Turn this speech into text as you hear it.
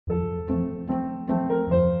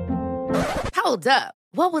Hold up.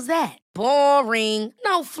 What was that? Boring.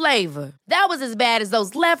 No flavor. That was as bad as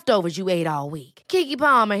those leftovers you ate all week. Keke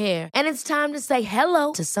Palmer here, and it's time to say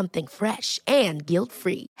hello to something fresh and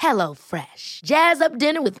guilt-free. Hello Fresh. Jazz up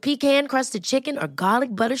dinner with pecan-crusted chicken or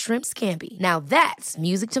garlic butter shrimp scampi. Now that's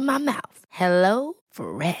music to my mouth. Hello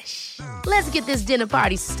Fresh. Let's get this dinner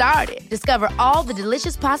party started. Discover all the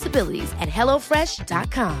delicious possibilities at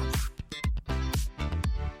hellofresh.com.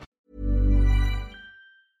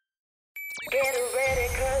 Get ready,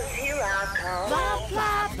 'cause here I come. Blah,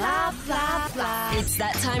 blah, blah, blah, blah. It's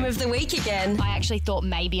that time of the week again. I actually thought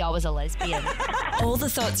maybe I was a lesbian. All the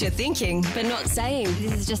thoughts you're thinking, but not saying.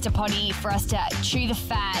 This is just a potty for us to chew the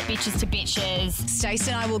fat, bitches to bitches.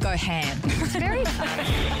 Stacey and I will go ham. It's very fun.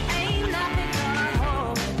 Ain't nothing gonna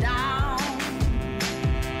hold me down.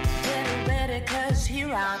 Get ready, 'cause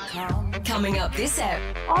here I come. Coming up this ep.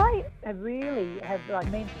 I really have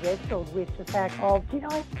wrestled with the fact of,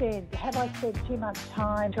 have I spent too much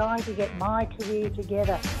time trying to get my career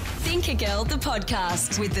together? Thinker Girl, the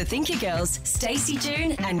podcast with the Thinker Girls, Stacey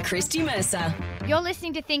June and Christy Mercer. You're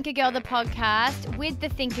listening to Thinker Girl, the podcast with the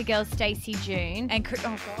Thinker Girl, Stacey June. And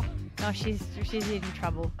oh god, Oh, she's in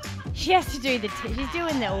trouble. She has to do she's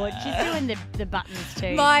doing the buttons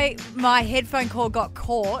too. my headphone cord got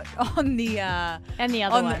caught on the and the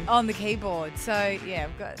other one on the keyboard. So yeah,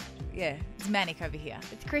 it's manic over here.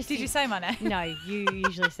 It's Christy. Did you say my name? No, you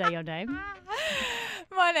usually say your name.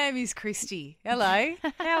 My name is Christy. Hello.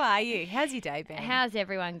 How are you? How's your day been? How's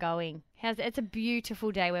everyone going? It's a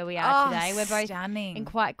beautiful day where we are today. We're both stunning. in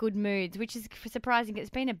quite good moods, which is surprising.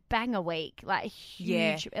 It's been a banger week, like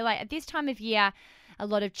huge. Yeah. Like at this time of year, a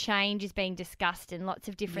lot of change is being discussed and lots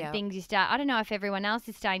of different things you start. I don't know if everyone else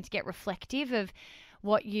is starting to get reflective of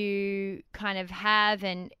what you kind of have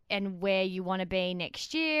and where you want to be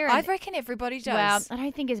next year. I reckon everybody does. Well, I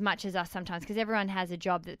don't think as much as us sometimes because everyone has a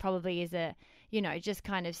job that probably is just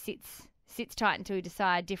kind of sits tight until we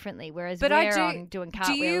decide differently, whereas we're doing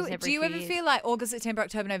cartwheels every Do you ever feel like August, September,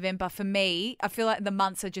 October, November, for me, I feel like the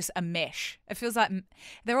months are just a mesh. It feels like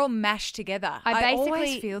they're all mashed together. I always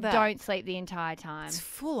basically feel that. don't sleep the entire time. It's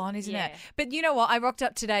full on, isn't Yeah. it? But you know what? I rocked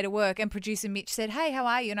up today to work and producer Mitch said, "Hey, how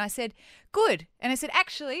are you?" And I said, "Good." And I said,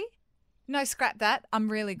 "Actually, no, scrap that. I'm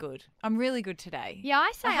really good. I'm really good today." Yeah,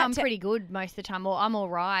 I say I had I'm to- pretty good most of the time, or I'm all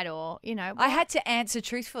right, or, I had to answer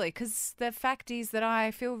truthfully because the fact is that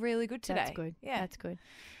I feel really good today. That's good. Yeah. That's good.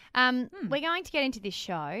 We're going to get into this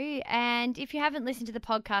show, and if you haven't listened to the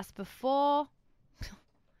podcast before,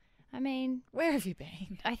 I mean, Where have you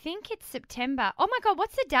been? I think it's September. Oh my God,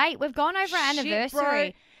 what's the date? We've gone over our Shit, anniversary.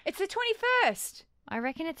 bro. It's the 21st. I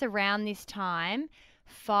reckon it's around this time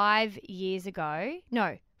 4 years ago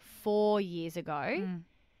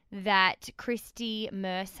that Christy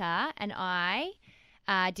Mercer and I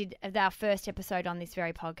did our first episode on this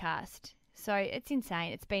very podcast. So it's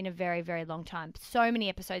insane. It's been a very, very long time. So many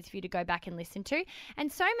episodes for you to go back and listen to.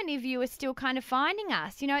 And so many of you are still kind of finding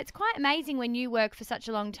us. It's quite amazing when you work for such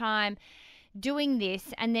a long time doing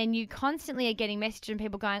this and then you constantly are getting messages from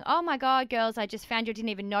people going, "Oh my God, girls, I just found you. I didn't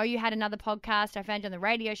even know you had another podcast. I found you on the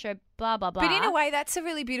radio show, blah, blah, blah." But in a way, that's a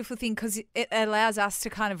really beautiful thing because it allows us to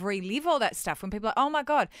kind of relive all that stuff when people are, "Oh my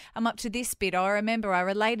God, I'm up to this bit. Or I remember I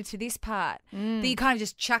related to this part." That you kind of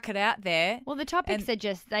just chuck it out there. Well, the topics are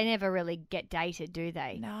just, they never really get dated, do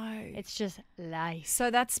they? No. It's just life.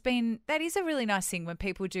 So that is a really nice thing when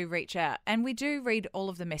people do reach out, and we do read all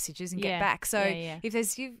of the messages and Yeah. get back. So Yeah. if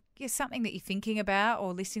there's something that you're thinking about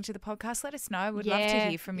or listening to the podcast, let us know. We'd love to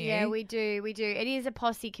hear from you. Yeah, we do. It is a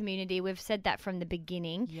posse community. We've said that from the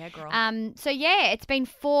beginning. Yeah, girl. So yeah, it's been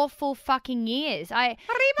 4 full fucking years. My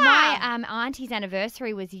auntie's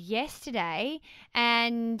anniversary was yesterday,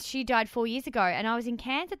 and she died 4 years ago, and I was in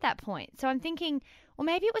Cairns at that point. So I'm thinking, well,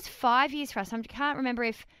 maybe it was 5 years for us. I can't remember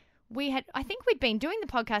if I think we'd been doing the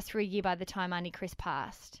podcast for a year by the time Auntie Chris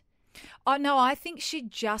passed. Oh no, I think she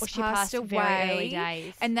passed away. Very early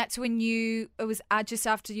days. And that's when it was just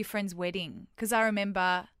after your friend's wedding. Because I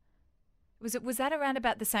remember, was that around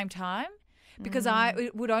about the same time? Because I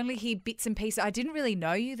would only hear bits and pieces. I didn't really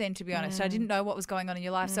know you then, to be honest. I didn't know what was going on in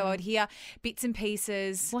your life. So I would hear bits and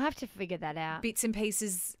pieces. We'll have to figure that out. Bits and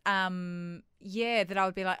pieces, that I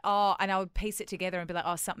would be like, oh, and I would piece it together and be like,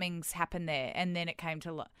 oh, something's happened there. And then it came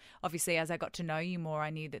to, obviously, as I got to know you more, I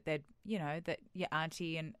knew that that your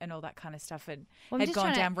auntie and all that kind of stuff had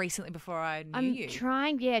gone down recently before I knew you.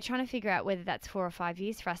 Trying to figure out whether that's 4 or 5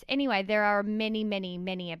 years for us. Anyway, there are many, many,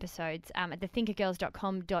 many episodes at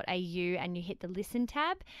thethinkergirls.com.au, and you hit the listen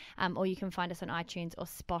tab, or you can find us on iTunes or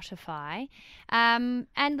Spotify,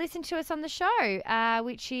 and listen to us on the show,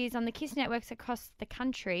 which is on the KISS networks across the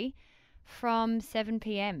country from 7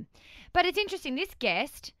 p.m. But it's interesting, this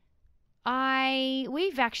guest,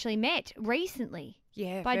 we've actually met recently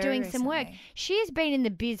Yeah, by very doing some work. recently. She has been in the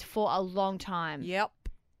biz for a long time. Yep.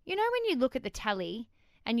 You know, when you look at the tally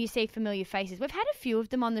and you see familiar faces, we've had a few of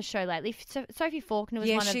them on the show lately. Sophie Faulkner was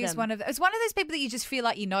Yeah, one of them. she's one of it's one of those people that you just feel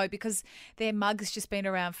like you know because their mug's just been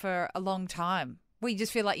around for a long time. Well, you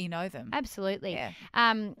just feel like you know them. Absolutely. Yeah.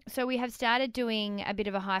 So we have started doing a bit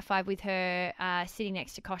of a high five with her sitting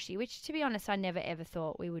next to Koshi, which, to be honest, I never ever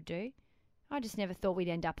thought we would do. I just never thought we'd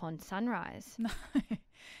end up on Sunrise.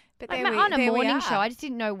 But Like, there we, on a there we morning are. show, I just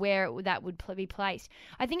didn't know where that would be placed.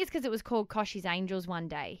 I think it's because it was called Koshi's Angels one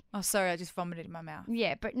day. Oh, sorry, I just vomited in my mouth.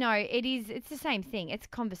 Yeah, but no, it's the same thing. It's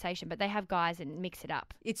conversation, but they have guys and mix it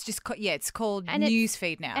up. It's just it's called And it's-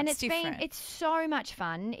 newsfeed now. And it's different. it's so much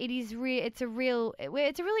fun. It's a really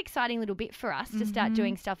exciting little bit for us to start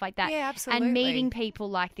doing stuff like that. Yeah, absolutely. And meeting people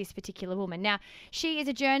like this particular woman. Now, she is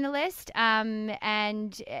a journalist and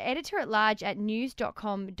editor at large at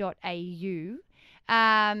news.com.au.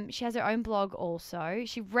 She has her own blog also.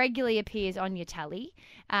 She regularly appears on your tally,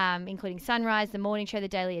 including Sunrise, The Morning Show, The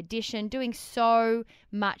Daily Edition, doing so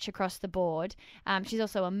much across the board. She's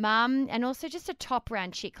also a mum and also just a top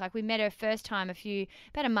round chick. Like, we met her first time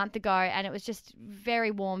about a month ago, and it was just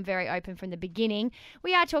very warm, very open from the beginning.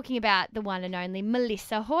 We are talking about the one and only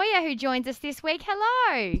Melissa Hoyer, who joins us this week.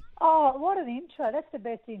 Hello. Oh, what an intro. That's the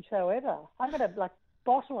best intro ever. I'm going to,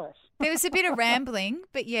 bottle it. There was a bit of rambling,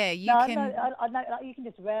 but yeah, you No, can. I know you can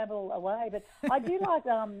just ramble away, but I do like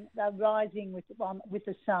rising with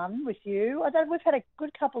the sun with you. We've had a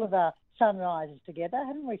good couple of sunrises together,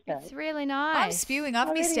 haven't we, Stacey? It's really nice. I'm spewing. I've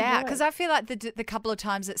I missed really out enjoy because it. I feel like the couple of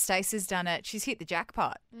times that Stacey's done it, she's hit the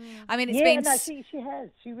jackpot. I mean, it's Yeah, been. no, she has.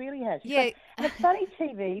 She really has. Yeah. And it's funny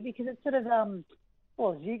TV because it's sort of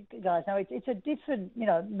well, as you guys know, it's a different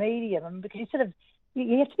medium, and because you sort of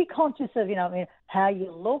you have to be conscious of how you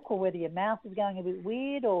look or whether your mouth is going a bit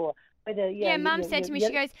weird or whether Yeah, Mum said to me,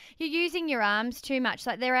 she goes, "You're using your arms too much.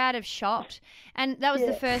 Like, they're out of shot." And that was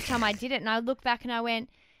the first time I did it, and I looked back and I went,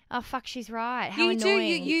 "Oh fuck, she's right. How you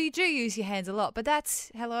annoying." you do use your hands a lot, but that's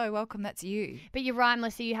welcome. That's you. But you're right,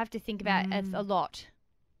 Melissa. You have to think about it a lot.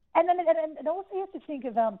 And also you have to think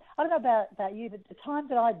of I don't know about you, but the times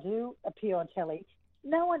that I do appear on telly,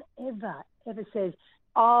 no one ever says,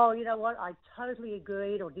 "Oh, you know what? I totally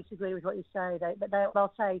agreed or disagreed with what you say."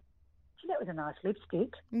 They'll say, "Gee, that was a nice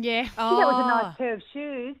lipstick. Yeah. Gee, that was a nice pair of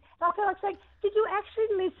shoes." And I feel like saying, "Did you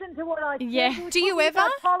actually listen to what I said?" Yeah. We were Do you talking ever?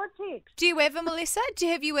 about politics. Do you ever, Melissa?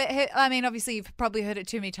 Have you? I mean, obviously, you've probably heard it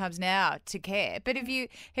too many times now to care. But have you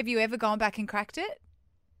ever gone back and cracked it?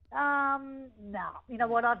 No. You know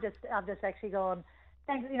what? I've just actually gone.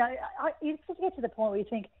 Thanks. You just get to the point where you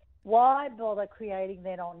think, why bother creating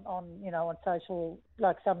then on social,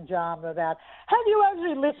 like, some drama about, have you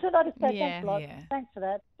actually listened? I just say, Yeah. thanks a lot. Yeah. Thanks for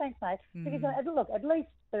that. Thanks, mate. Because look, at least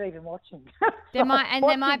they're even watching. There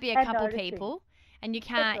might be a And couple noticing. people, and you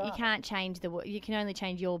right. can't change you can only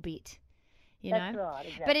change your bit. You That's know. right.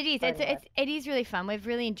 Exactly. But it is. Totally right. It is really fun. We've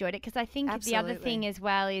really enjoyed it because I think the other Absolutely. thing as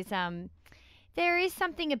well is there is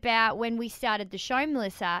something about when we started the show,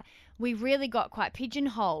 Melissa. We really got quite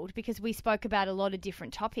pigeonholed because we spoke about a lot of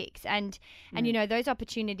different topics, and those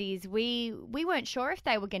opportunities we weren't sure if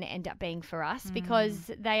they were going to end up being for us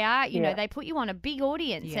because they are they put you on a big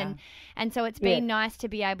audience, Yeah. and so it's been nice to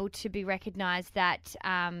be able to be recognised that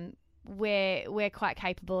we're quite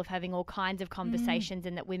capable of having all kinds of conversations,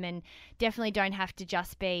 and that women definitely don't have to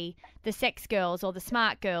just be the sex girls or the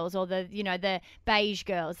smart girls or the the beige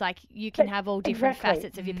girls. Like, you can have all different Exactly.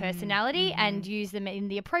 facets of your personality and use them in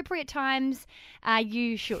the appropriate times.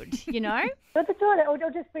 You should, But that's right. Or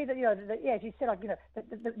just be as you said, like,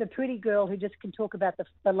 the pretty girl who just can talk about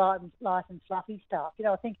the light and fluffy stuff.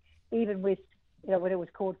 I think even with when it was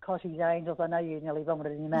called Koshi's Angels, I know you nearly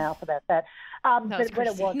vomited in your mouth about that. was But when it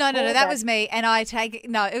Chrissy. was No, called that was me, and I take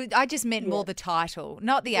I just meant more the title,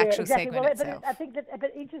 not the actual exactly. segment Well, itself. But I think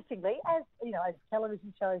but interestingly, as as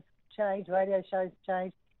television shows change, radio shows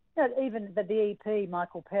change, even the EP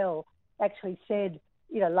Michael Pell actually said,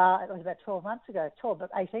 it was about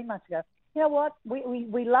 18 months ago. You know what?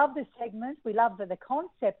 We love this segment. We love the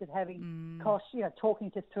concept of having Kosh, talking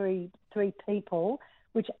to three people,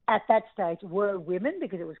 which at that stage were women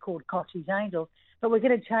because it was called Koshi's Angels. But we're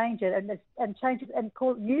going to change it and change it and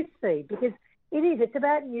call it Newsfeed because it's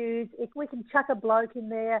about news. If we can chuck a bloke in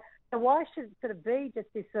there, so why should it sort of be just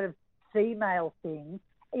this sort of female thing?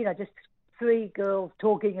 Just three girls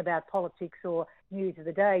talking about politics or news of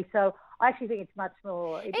the day. So I actually think it's much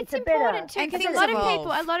more. It's a important better, too, And because things a lot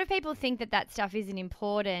evolve. of people think that stuff isn't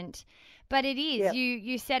important, But it is. Yeah.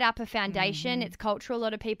 You set up a foundation. It's cultural. A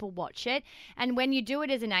lot of people watch it. And when you do it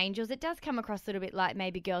as an Angels, it does come across a little bit like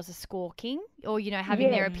maybe girls are squawking or, having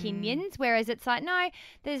their opinions. Whereas it's like, no,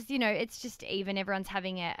 there's, it's just even. Everyone's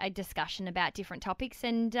having a discussion about different topics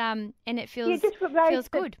and it feels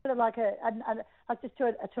good. Sort of like like just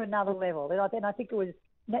to another level. And I think it was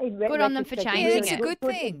good on them for changing Yeah, it's it. a good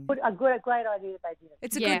thing. A great idea that they did it.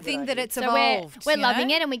 It's a good thing that it's So evolved. we're you loving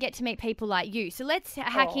know? it and we get to meet people like you. So let's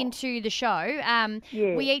hack into the show.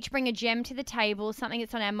 We each bring a gem to the table, something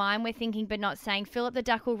that's on our mind we're thinking but not saying. Philip the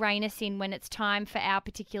Duck will rein us in when it's time for our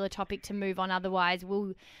particular topic to move on. Otherwise,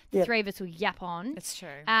 the three of us will yap on. It's true.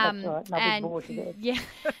 That's right. And I'll be bored to death. Yeah.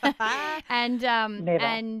 and Never.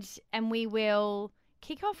 and we will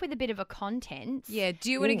kick off with a bit of a content. Yeah.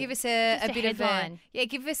 Do you want to give us a Just a bit headline.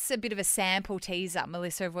 give us a bit of a sample teaser,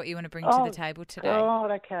 Melissa, of what you want to bring to the table today? Oh,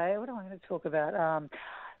 okay. What am I going to talk about?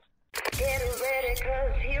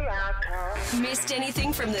 Missed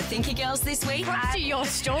anything from the Thinky Girls this week? To your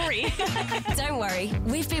story. Don't worry,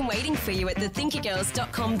 we've been waiting for you at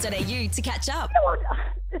thethinkygirls.com.au to catch up. You know what?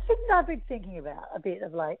 The things I've been thinking about a bit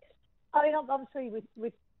of late. I mean, obviously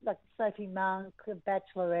with like Sophie Monk,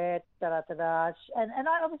 Bachelorette, and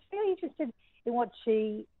I was really interested in what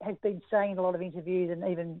she has been saying in a lot of interviews, and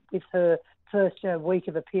even with her first week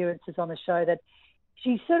of appearances on the show, that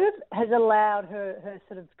she sort of has allowed her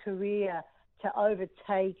sort of career to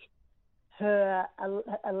overtake her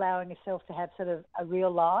allowing herself to have sort of a real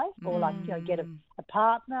life, or like get a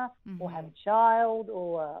partner, or have a child,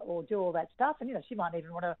 or do all that stuff, and she might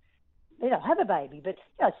even want to have a baby, but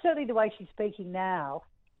certainly the way she's speaking now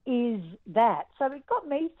is that. So it got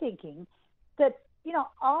me thinking that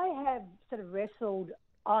I have sort of wrestled,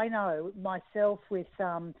 I know myself, with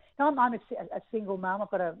I'm a single mum. I've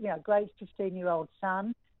got a great 15-year-old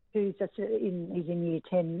son who's just he's in year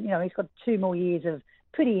 10. He's got 2 more years of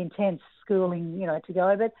pretty intense schooling to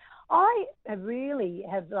go. But I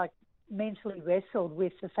have like mentally wrestled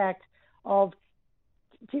with the fact of,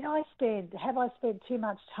 have I spent too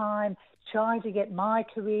much time trying to get my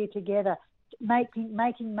career together,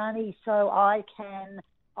 making money so I can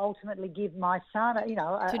ultimately give my son a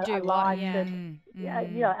life that,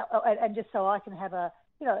 and just so I can have a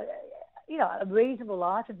reasonable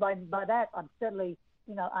life. And by that, I'm certainly,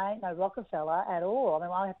 I ain't no Rockefeller at all. I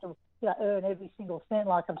mean, I have to, earn every single cent,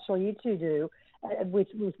 like I'm sure you two do, with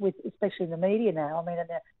especially in the media now. I mean, and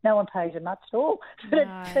no one pays you much at all. But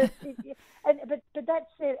that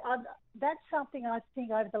said, that's something I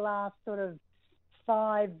think over the last sort of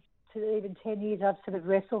 5 to even 10 years I've sort of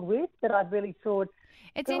wrestled with, that I've really thought.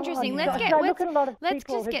 It's interesting. I look at a lot of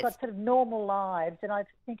people who've got sort of normal lives, and I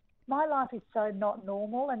think my life is so not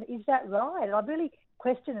normal, and is that right? And I've really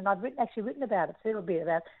questioned, and I've written about it a little bit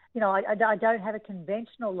about, I don't have a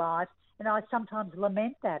conventional life, and I sometimes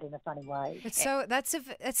lament that in a funny way. It's so that's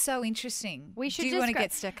so interesting. We should Do you just want to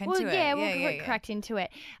get stuck into it? Yeah, we'll get cracked into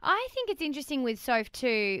it. I think it's interesting with Soph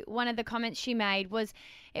too. One of the comments she made was,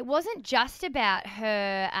 it wasn't just about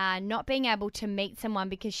her not being able to meet someone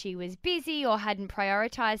because she was busy or hadn't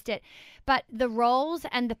prioritised it, but the roles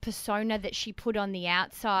and the persona that she put on the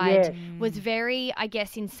outside was very, I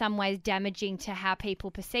guess, in some ways damaging to how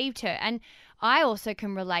people perceived her. And I also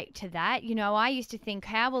can relate to that. I used to think,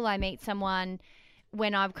 how will I meet someone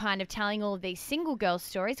when I'm kind of telling all of these single girl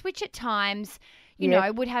stories, which at times,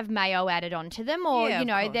 would have mayo added onto them, or,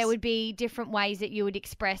 there would be different ways that you would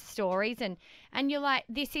express stories. And you're like,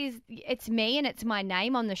 it's me and it's my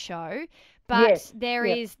name on the show. But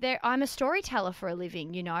I'm a storyteller for a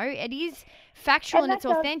living, It is factual and it's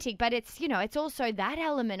authentic, but it's, it's also that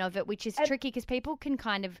element of it, which is tricky because people can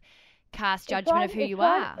kind of cast judgment of who you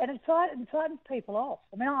are. And it frightens people off.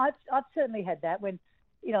 I mean, I've certainly had that when,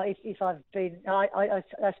 if I've been, I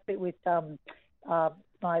split with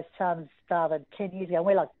my son's father 10 years ago, and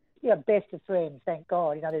we're like, best of friends, thank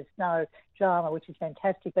God. There's no drama, which is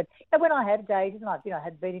fantastic. But when I had dated and I've,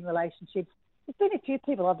 had been in relationships, there's been a few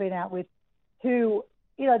people I've been out with who,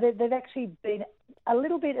 they've actually been a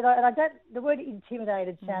little bit, and I don't, the word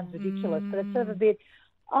intimidated sounds ridiculous, but it's sort of a bit,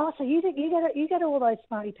 oh, so you go to all those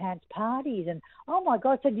smarty pants parties, and oh my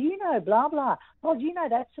God, so do you know blah blah? Oh, do you know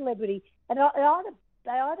that celebrity? And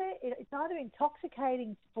it's either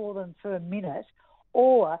intoxicating for them for a minute,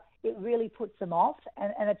 or it really puts them off,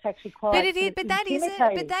 and it's actually quite. But that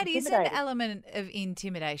is an element of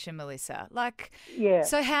intimidation, Melissa. Like,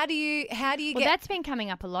 So how do you get? Well, that's been coming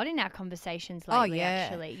up a lot in our conversations lately.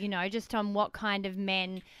 Actually, just on what kind of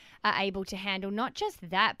men are able to handle not just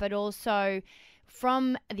that, but also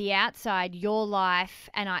from the outside, your life,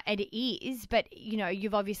 and it is, but,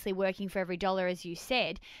 you've obviously working for every dollar, as you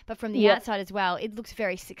said, but from the outside as well, it looks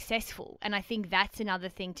very successful. And I think that's another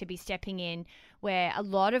thing to be stepping in, where a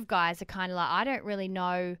lot of guys are kind of like, I don't really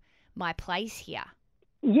know my place here.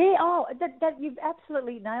 Yeah, that you've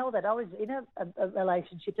absolutely nailed it. I was in a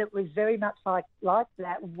relationship that was very much like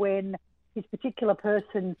that, when this particular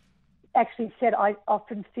person actually said, I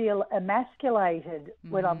often feel emasculated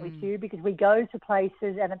when I'm with you, because we go to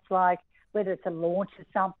places and it's like, whether it's a launch of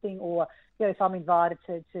something, or if I'm invited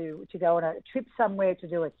to go on a trip somewhere to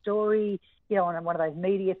do a story, on one of those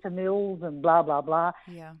media mills and blah, blah, blah.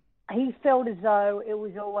 Yeah. He felt as though it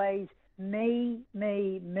was always me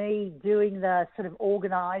doing the sort of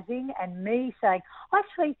organising, and me saying,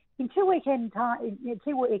 actually, in 2 weekends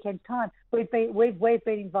time, we've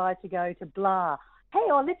been invited to go to blah. Hey,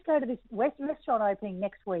 let's go to this restaurant opening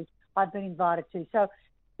next week. I've been invited to. So,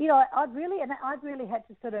 I'd really had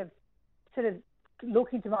to sort of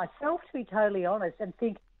look into myself, to be totally honest, and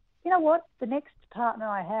think, you know what, the next partner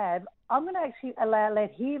I have, I'm going to actually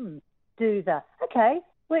let him do okay.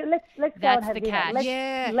 Well, let's go and have the dinner. catch.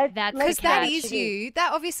 Because that is you.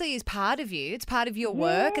 That obviously is part of you. It's part of your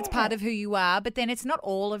work. It's part of who you are. But then it's not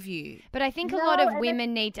all of you. But I think a lot of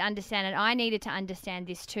women need to understand, and I needed to understand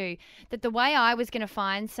this too, that the way I was going to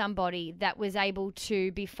find somebody that was able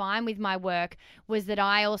to be fine with my work was that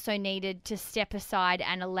I also needed to step aside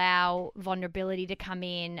and allow vulnerability to come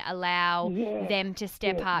in, allow them to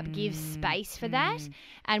step up, give space for that.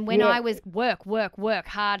 And when I was work,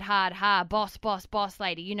 hard, boss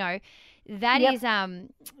lady, that is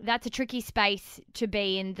that's a tricky space to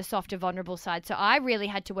be in, the softer, vulnerable side. So I really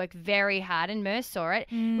had to work very hard, and Merce saw it.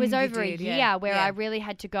 It was over a year where I really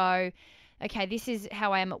had to go, okay, this is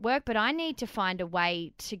how I am at work, but I need to find a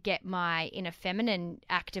way to get my inner feminine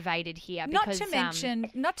activated here. Because,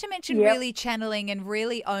 not to mention really channeling and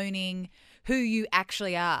really owning who you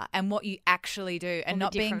actually are and what you actually do, and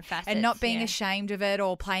not being ashamed of it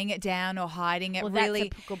or playing it down or hiding it. Well, really,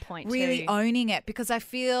 that's a good point really too. Owning it, because I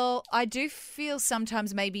do feel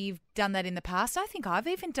sometimes maybe you've done that in the past. I think I've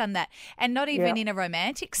even done that, and not even in a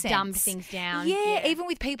romantic sense. Dumb things down. Yeah, even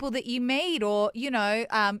with people that you meet, or your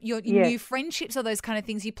new friendships or those kind of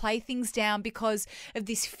things. You play things down because of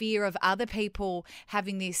this fear of other people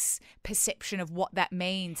having this perception of what that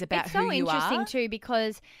means about who you are. It's so interesting too,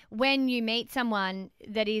 because when you meet someone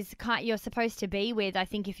that is you're supposed to be with, I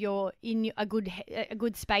think if you're in a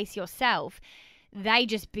good space yourself, they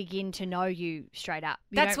just begin to know you straight up.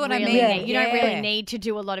 That's what I mean. You don't really need to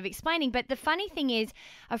do a lot of explaining. But the funny thing is,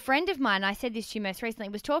 a friend of mine, I said this to you most recently,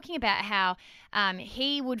 was talking about how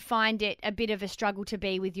he would find it a bit of a struggle to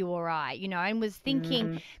be with you or I, and was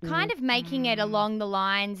thinking, kind of making it along the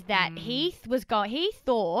lines that he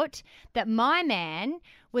thought that my man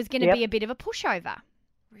was going to be a bit of a pushover.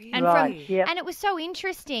 Really? And and it was so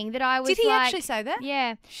interesting that I was. Did he like, actually say that?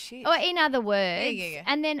 Yeah. Shit. Or in other words. Yeah.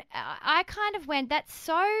 And then I kind of went, that's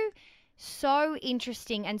so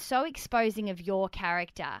interesting and so exposing of your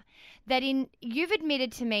character, that you've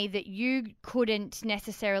admitted to me that you couldn't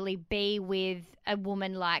necessarily be with a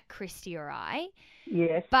woman like Christy or I.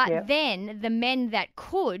 Yes. But then the men that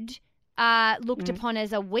could looked upon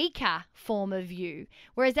as a weaker form of you,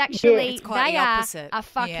 whereas actually they are a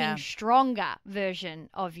fucking stronger version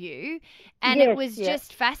of you. And it was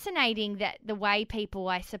just fascinating that the way people,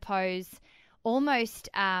 I suppose, almost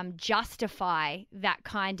justify that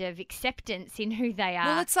kind of acceptance in who they are.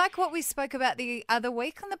 Well, it's like what we spoke about the other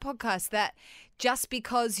week on the podcast, that just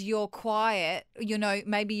because you're quiet,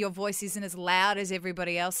 maybe your voice isn't as loud as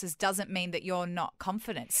everybody else's, doesn't mean that you're not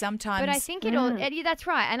confident. Sometimes. But I think that's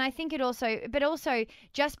right. And I think it also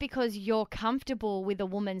just because you're comfortable with a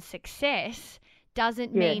woman's success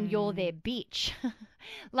doesn't mean you're their bitch.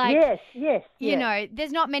 Yes.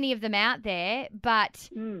 There's not many of them out there, but,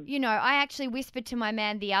 I actually whispered to my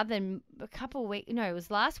man it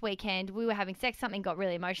was last weekend, we were having sex, something got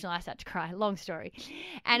really emotional, I started to cry, long story.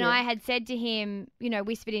 And I had said to him,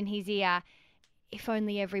 whispered in his ear, if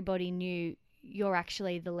only everybody knew you're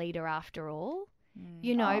actually the leader after all.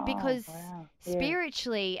 Because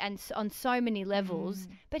spiritually and on so many levels,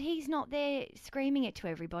 but he's not there screaming it to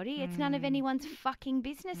everybody. It's none of anyone's fucking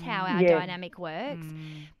business how our dynamic works.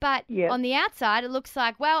 But on the outside, it looks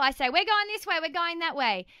like, well, I say, we're going this way, we're going that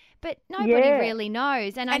way. But nobody really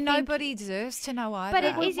knows. And I think nobody deserves to know either. But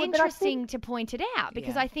it is interesting to point it out,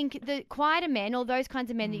 because I think the quieter men, or those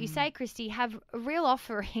kinds of men that you say, Christy, have a real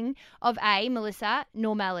offering of A, Melissa,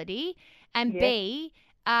 normality, and B,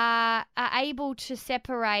 are able to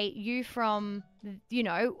separate you from you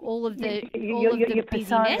know, all of the your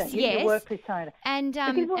persona, busyness. your Yes, work persona. and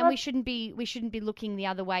Because, well, and we shouldn't be looking the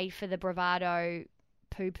other way for the bravado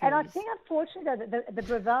poo-poos. And I think, unfortunately, though, the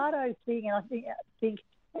bravado thing, and I think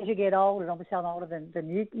as you get older, and obviously I'm older than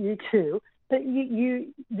you two, but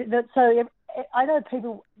so I know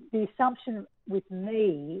people, the assumption with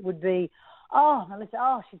me would be, oh, Melissa,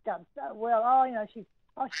 oh, she's done so well, oh, you know, she's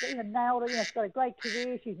nailed it, you know, she's got a great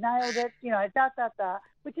career, she's nailed it, you know,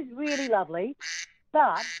 which is really lovely.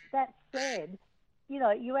 But that said, you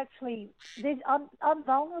know, you actually, I'm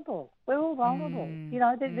vulnerable. We're all vulnerable. You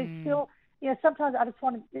know, there's still, you know, sometimes I just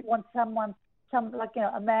want someone, like, you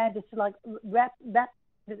know, a man just to like wrap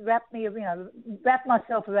me, you know, wrap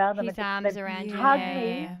myself around them, His and arms around you, hug yeah,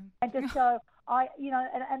 me, yeah. and just go. I, you know,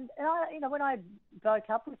 and I, you know, when I broke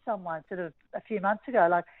up with someone sort of a few months ago,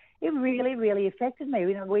 like, it really, really affected me.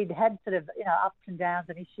 You know, we'd had sort of, you know, ups and downs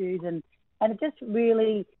and issues, and it just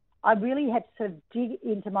really, I really had to sort of dig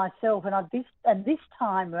into myself. And this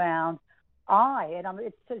time round,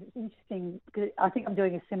 it's interesting because I think I'm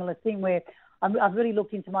doing a similar thing where I've really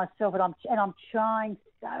looked into myself, and I'm trying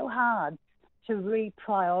so hard to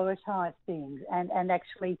reprioritize things and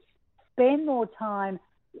actually spend more time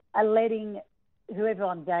letting whoever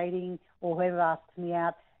I'm dating or whoever asks me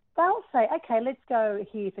out, they'll say, okay, let's go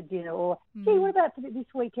here for dinner, or gee, what about this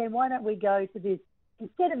weekend? Why don't we go to this?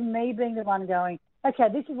 Instead of me being the one going, okay,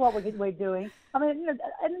 this is what we're doing. I mean, you know,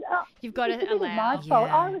 and You've got to it's allow. my fault.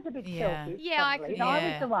 Yeah. I was a bit selfish. Yeah, I probably. can- I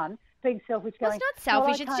was the one being selfish. Well, Going, it's not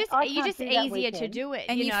selfish. well, It's I just can't do that easier to weekend. do it.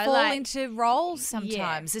 And you know, fall like, into roles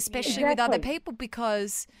sometimes, especially with other Exactly. people,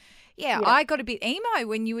 because, Yeah. I got a bit emo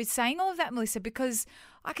when you were saying all of that, Melissa, because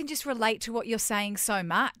I can just relate to what you're saying so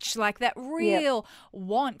much. Like that real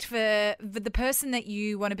want for the person that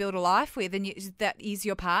you want to build a life with, and that is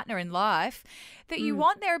your partner in life, that you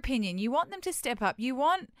want their opinion. You want them to step up. You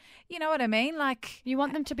want, you know what I mean? Like, you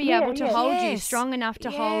want them to be Yeah, able to yeah. hold you, Yes. strong enough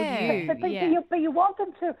to hold Yeah. you. But you want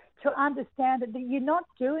them to understand that you're not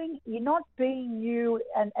being you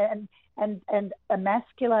and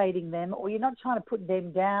emasculating them, or you're not trying to put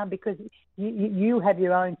them down because you have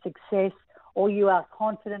your own success, or you are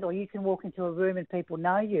confident, or you can walk into a room and people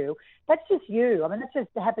know you. That's just you. I mean, that just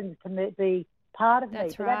happens to be part of me.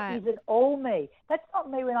 That's But right. that isn't all me. That's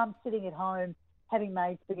not me when I'm sitting at home having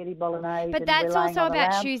made spaghetti bolognese. But and that's we're laying also on the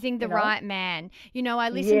about lounge, choosing the you know? right man. You know, I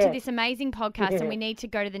listened to Yes. this amazing podcast, Yeah. and we need to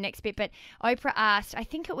go to the next bit. But Oprah asked, I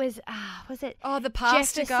think it was it oh, the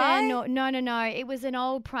pastor guy? Jefferson? Or, no, it was an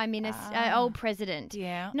old prime minister, old president.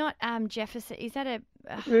 Yeah. Not Jefferson. Is that a?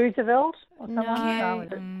 Roosevelt or someone? No,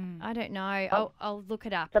 is it? I don't know. I'll look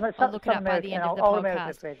it up. Some I'll look it up by the end of the old American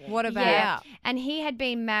podcast. president. What about? Yeah, and he had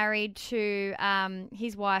been married to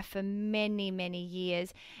his wife for many, many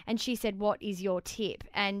years. And she said, "What is your tip?"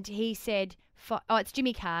 And he said, it's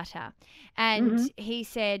Jimmy Carter. And he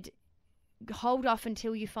said, hold off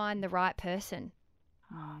until you find the right person.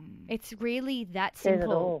 It's really that Says it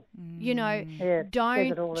simple. all. You know, Yeah, says it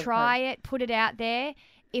don't all, doesn't try it? it, put it out there.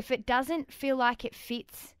 If it doesn't feel like it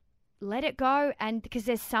fits, let it go, and because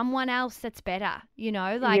there's someone else that's better, you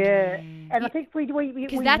know, like yeah, and I think we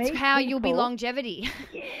because that's meet how you'll be people- longevity.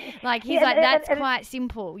 Like he's Yeah, like, and- that's and- quite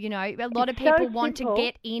simple, you know. A lot of It's so people want to simple.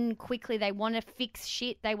 get in quickly. They want to fix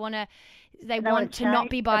shit. They want to wanna to not change,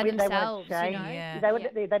 be by they wanna themselves, you change. know. Yeah. They don't want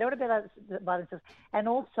to be by themselves. And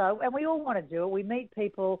also, and we all want to do it. We meet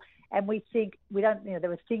people and we think we don't. You know,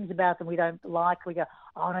 there are things about them we don't like. We go,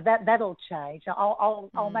 oh no, that'll change.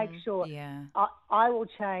 I'll make sure. Yeah. I will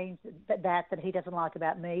change that he doesn't like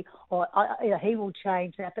about me, or he will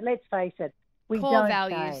change that. But let's face it, we Core don't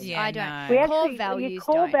values. change. Yeah, I don't. no. We Core actually, your values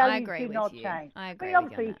core don't. values I agree do with not you. change. I agree mean,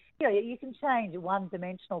 with you on obviously, that. you can change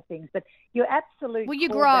one-dimensional things, but your absolute Well, you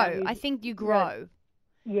core grow. values- I think you grow.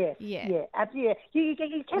 Yes. Yeah. Yeah. Absolutely. You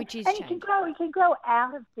can, Which is and you can change. grow. You can grow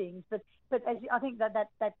out of things, but I think that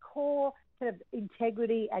core sort of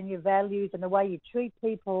integrity and your values and the way you treat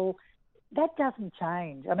people, that doesn't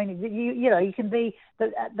change. I mean, you can be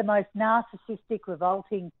the most narcissistic,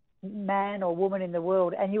 revolting man or woman in the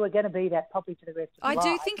world, and you are going to be that probably to the rest of I your do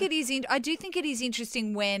life. think it is. I do think it is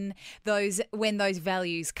interesting when those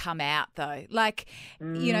values come out, though. Like,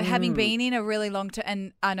 you know, having been in a really long time,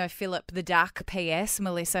 and I know Philip the Duck, P.S.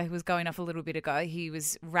 Melissa, who was going off a little bit ago, he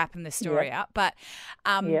was wrapping the story up. But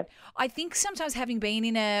I think sometimes having been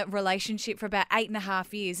in a relationship for about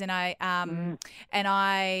 8.5 years, and I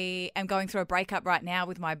am going through a breakup right now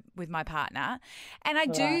with my partner, and I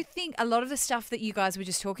do think a lot of the stuff that you guys were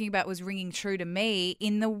just talking about was ringing true to me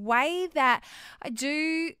in the way that I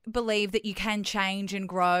do believe that you can change and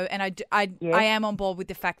grow, and I am on board with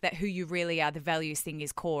the fact that who you really are, the values thing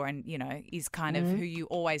is core and, you know, is kind of who you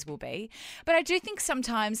always will be. But I do think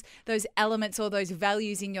sometimes those elements or those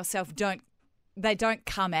values in yourself don't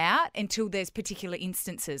come out until there's particular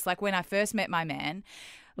instances. Like when I first met my man,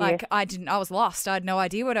 I was lost. I had no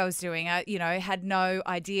idea what I was doing. I, had no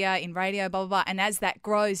idea in radio, blah, blah, blah. And as that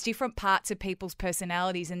grows, different parts of people's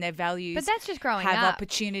personalities and their values But that's just growing have up.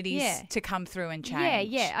 opportunities to come through and change.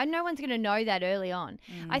 Yeah. No one's going to know that early on.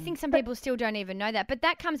 I think some people still don't even know that. But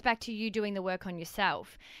that comes back to you doing the work on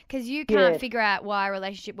yourself, because you can't figure out why a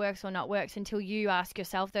relationship works or not works until you ask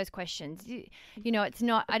yourself those questions. It's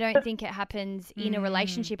not, I don't think it happens in a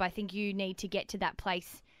relationship. I think you need to get to that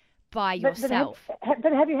place by yourself.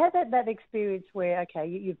 But have you had that experience where, okay,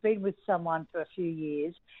 you've been with someone for a few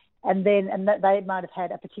years, and that they might have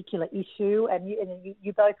had a particular issue, and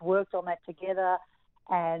you both worked on that together,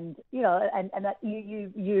 and that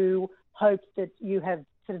you hoped that you have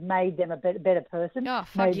sort of made them a better person, oh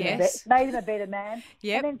fuck yes, made them a better man,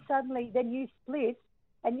 Yep. and then suddenly you split,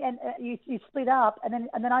 and you split up, and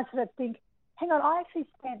then I sort of think, hang on, I actually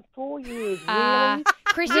spent 4 years really.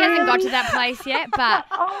 Christy hasn't got to that place yet, but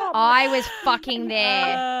I was fucking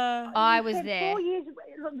there. I was spent there. 4 years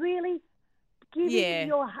really giving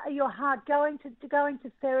your heart, going to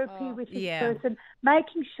therapy with this person,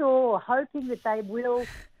 making sure, hoping that they will.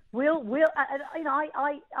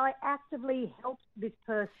 I actively helped this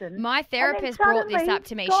person. My therapist brought this up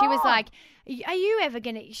to me. She was like, "Are you ever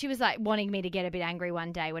gonna?" She was like wanting me to get a bit angry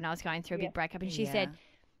one day when I was going through a big breakup, and she said,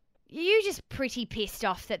 "You just pretty pissed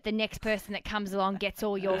off that the next person that comes along gets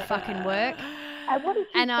all your fucking work." And what did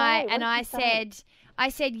she say? I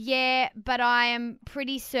said, yeah, but I am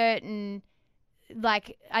pretty certain,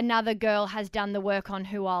 like, another girl has done the work on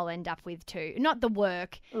who I'll end up with too. Not the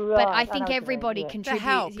work, but I think everybody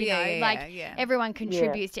contributes. The help, everyone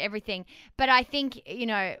contributes to everything. But I think,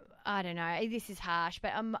 I don't know, this is harsh,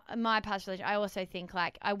 but my past relationship, I also think,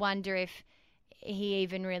 like, I wonder if he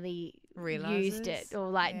even really used it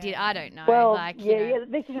or did, I don't know. Well,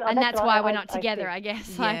 and that's why we're not together, I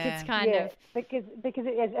guess. Like, it's kind of because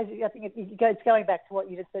I think it's going back to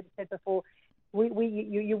what you just said before.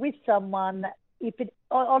 You're with someone. If it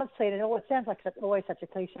honestly, and it sounds like it's always such a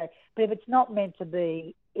cliche, but if it's not meant to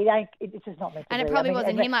be, it ain't. It's just not meant to be. And it probably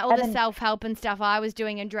wasn't him. Like all the self-help and stuff I was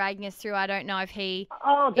doing and dragging us through. I don't know if he.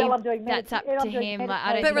 I'm doing that's up to him. Like,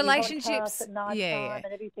 I don't. But relationships, and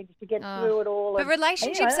everything just to get through it all. But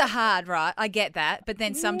relationships are hard, right? I get that. But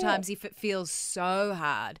then sometimes if it feels so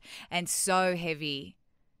hard and so heavy,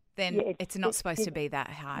 then it's not supposed to be that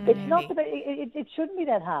hard. It's not. It shouldn't be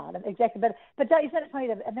that hard. Exactly. But isn't it funny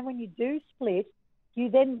that? And then when you do split, you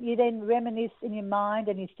then reminisce in your mind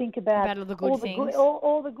and you think about all the good things,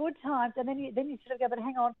 all the good times, and then you sort of go, but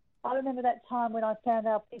hang on, I remember that time when I found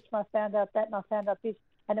out this, and I found out that, and I found out this,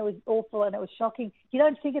 and it was awful and it was shocking. You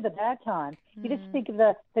don't think of the bad times. You just think of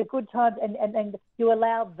the good times, and you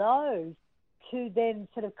allow those to then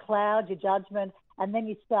sort of cloud your judgment, and then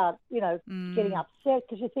you start, getting upset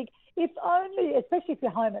because you think, if only, especially if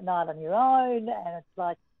you're home at night on your own, and it's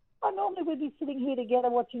like, I normally would be sitting here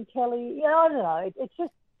together watching telly. I don't know. It's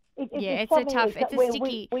just.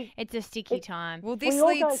 It's a sticky time. Well, this we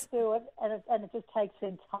all go through it, and it just takes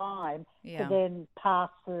some time to then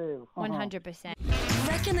pass through. 100%.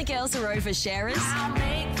 Reckon the girls are oversharers? I'll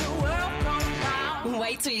make the world come down.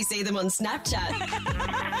 Wait till you see them on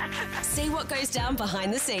Snapchat. See what goes down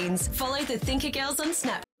behind the scenes. Follow the Thinker Girls on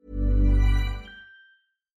Snap.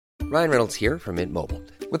 Ryan Reynolds here from Mint Mobile.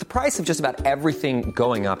 With the price of just about everything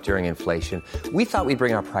going up during inflation, we thought we'd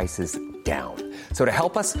bring our prices down. So to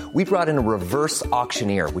help us, we brought in a reverse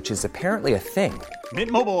auctioneer, which is apparently a thing. Mint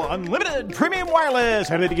Mobile Unlimited Premium Wireless.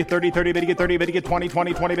 How to get 30, 30, bit to get 30, bit to get 20,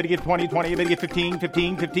 20, 20, bit to get 20, 20, bit to get 15,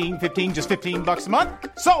 15, 15, 15, just $15 a month?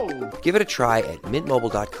 Sold! Give it a try at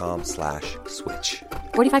mintmobile.com/switch.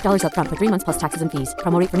 $45 up front for 3 months plus taxes and fees.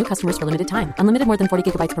 Promo rate for new customers for limited time. Unlimited more than 40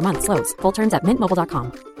 gigabytes per month. Slows full terms at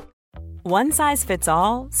mintmobile.com. One size fits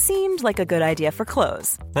all seemed like a good idea for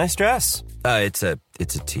clothes. Nice dress. It's a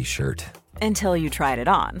t-shirt. Until you tried it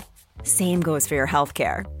on. Same goes for your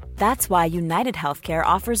healthcare. That's why United Healthcare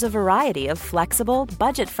offers a variety of flexible,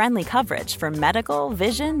 budget-friendly coverage for medical,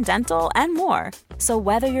 vision, dental, and more. So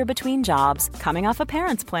whether you're between jobs, coming off a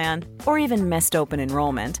parent's plan, or even missed open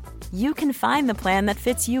enrollment, you can find the plan that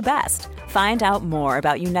fits you best. Find out more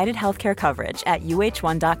about United Healthcare coverage at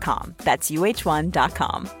uh1.com. That's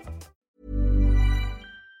uh1.com.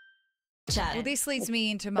 Well, this leads me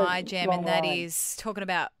into my gem, and that is talking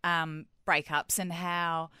about breakups and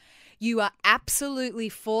how, you are absolutely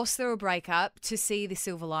forced through a breakup to see the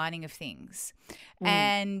silver lining of things.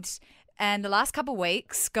 And the last couple of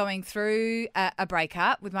weeks going through a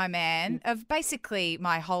breakup with my man of basically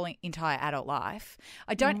my whole entire adult life,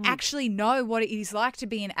 I don't actually know what it is like to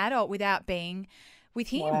be an adult without being with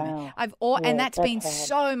him. Wow. And that's been hard.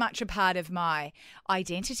 so much a part of my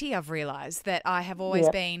identity. I've realised that I have always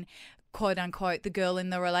been, quote unquote, the girl in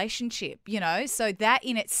the relationship, so that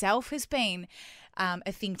in itself has been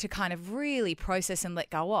a thing to kind of really process and let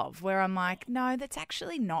go of, where I'm like, no, that's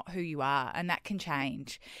actually not who you are, and that can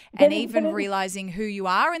change. And even realising who you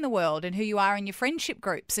are in the world and who you are in your friendship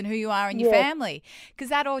groups and who you are in your family, because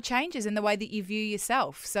that all changes in the way that you view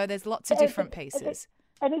yourself. So there's lots of different pieces.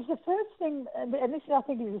 And it's the first thing, and this I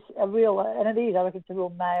think is a real, and it is, I reckon it's a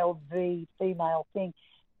real male v female thing.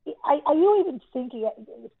 Are you even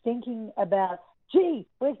thinking about, gee,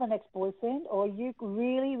 where's my next boyfriend? Or are you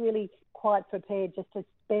really, really quite prepared just to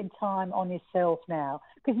spend time on yourself now?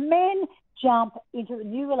 Because men jump into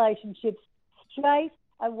new relationships straight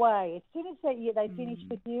away. As soon as they finish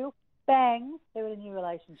with you, bang, they're in a new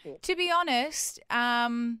relationship. To be honest,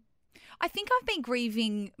 I think I've been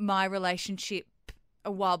grieving my relationship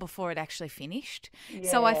a while before it actually finished.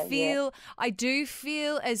 So I do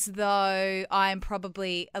feel as though I'm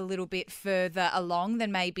probably a little bit further along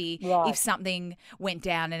than maybe if something went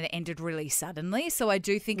down and it ended really suddenly. So I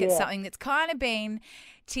do think it's something that's kind of been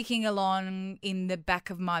ticking along in the back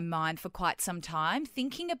of my mind for quite some time,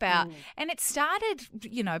 thinking about, and it started,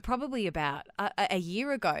 probably about a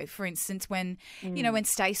year ago, for instance, when, when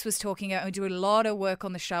Stace was talking, we do a lot of work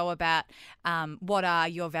on the show about what are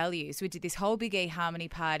your values. We did this whole big eHarmony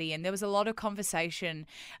party, and there was a lot of conversation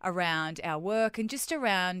around our work and just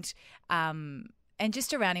around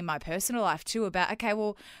in my personal life too about, okay,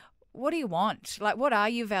 well, what do you want? Like, what are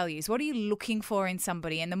your values? What are you looking for in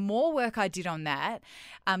somebody? And the more work I did on that,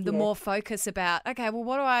 the more focus about, okay, well,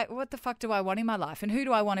 what the fuck do I want in my life, and who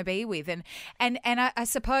do I want to be with? And I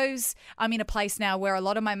suppose I'm in a place now where a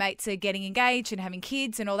lot of my mates are getting engaged and having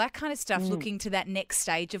kids and all that kind of stuff, looking to that next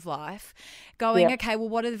stage of life, going, okay, well,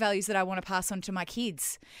 what are the values that I want to pass on to my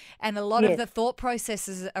kids? And a lot of the thought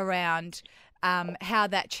processes around how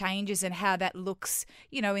that changes and how that looks,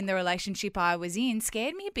 in the relationship I was in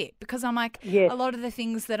scared me a bit, because I'm like, a lot of the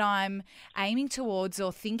things that I'm aiming towards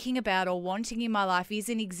or thinking about or wanting in my life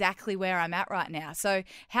isn't exactly where I'm at right now. So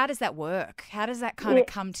how does that work? How does that kind of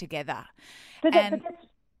come together? But that's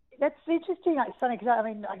interesting. It's funny because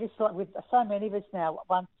I guess like with so many of us now,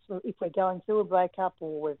 once if we're going through a breakup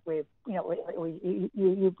or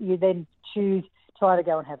you then choose to either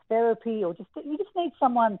go and have therapy or you just need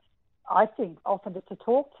someone, I think, often to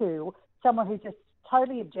talk to, someone who's just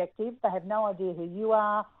totally objective. They have no idea who you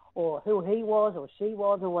are or who he was or she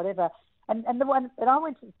was or whatever. And the one that I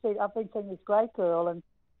went to see, I've been seeing this great girl, and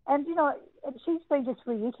she's been just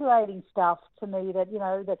reiterating stuff to me that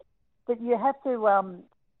that you have to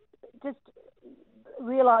just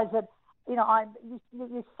realise that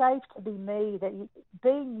you're safe to be me. That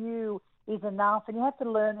being you is enough, and you have to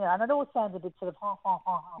learn. And it all sounds a bit sort of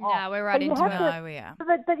No, we're right into it. No, we are.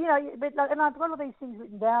 And I've got all these things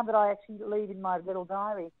written down that I actually leave in my little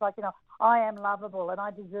diary. It's like I am lovable, and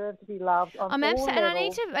I deserve to be loved. I'm absolutely, and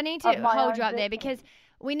I need to hold you up there, because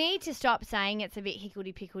we need to stop saying it's a bit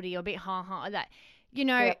hickledy-pickledy or a bit that.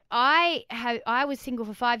 I was single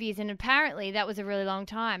for 5 years, and apparently that was a really long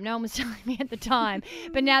time. No one was telling me at the time,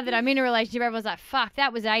 but now that I'm in a relationship, everyone's like, "Fuck,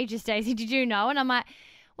 that was ages, Stacey. Did you know?" And I'm like,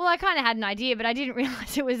 well, I kind of had an idea, but I didn't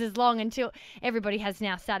realise it was as long until everybody has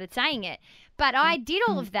now started saying it. But I did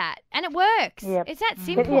all of that, and it works. Yep. It's that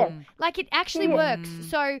simple. Like, it actually works.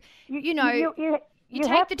 So, you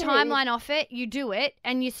take the timeline off it, you do it,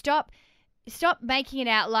 and you stop making it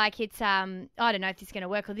out like it's, I don't know if this is going to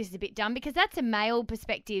work or this is a bit dumb, because that's a male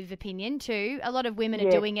perspective opinion too. A lot of women are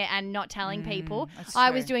doing it and not telling people. I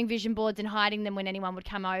was doing vision boards and hiding them when anyone would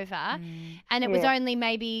come over. And it was only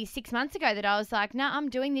maybe 6 months ago that I was like, no, I'm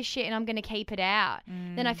doing this shit and I'm going to keep it out.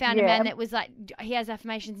 Then I found a man that was like, he has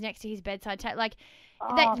affirmations next to his bedside table. Like,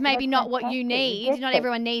 that's maybe not what you need. Not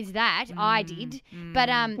everyone needs that. I did. But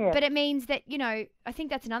it means that, I think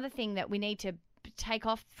that's another thing that we need to take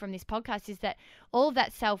off from this podcast, is that all of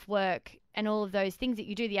that self-work and all of those things that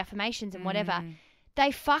you do, the affirmations and whatever,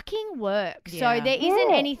 they fucking work. So there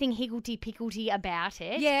isn't anything higgledy-pickledy about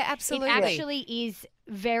it. Yeah, absolutely. It actually is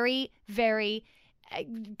very, very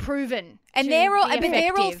proven. And they're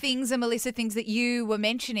all things, and Melissa, things that you were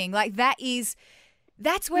mentioning. Like,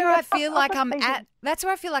 that's where I feel like I'm at. That's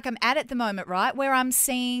where I feel like I'm at the moment, right? Where I'm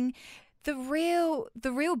seeing the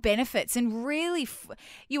real benefits, and really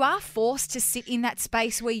you are forced to sit in that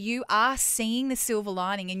space where you are seeing the silver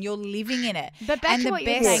lining and you're living in it. But back and to the what you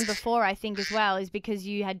were best- saying before, I think as well, is because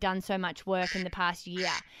you had done so much work in the past year.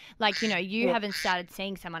 Like, you know, you haven't started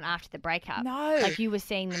seeing someone after the breakup. No. Like, you were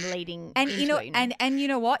seeing them leading And into you know, it, and you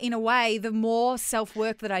know what? In a way, the more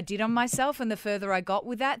self-work that I did on myself and the further I got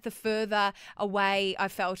with that, the further away I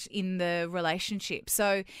felt in the relationship.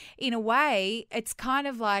 So in a way, it's kind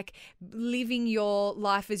of like living your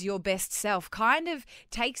life as your best self kind of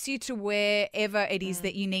takes you to wherever it is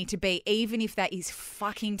that you need to be, even if that is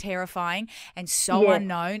fucking terrifying and so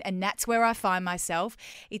unknown. And that's where I find myself.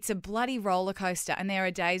 It's a bloody roller coaster. And there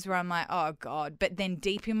are days where I'm like, oh God. But then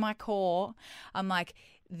deep in my core, I'm like,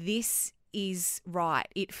 this is right.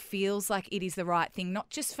 It feels like it is the right thing, not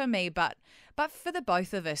just for me, but for the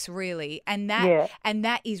both of us, really. And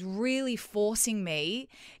that is really forcing me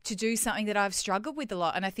to do something that I've struggled with a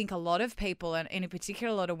lot. And I think a lot of people, and in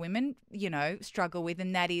particular a lot of women, you know, struggle with,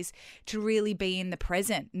 and that is to really be in the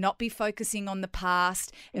present, not be focusing on the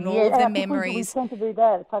past and all of the memories. We tend to do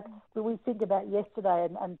that. It's like we think about yesterday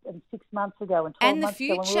and 6 months ago and 12 And the months ago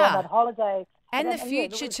when we were future. on that holiday. And the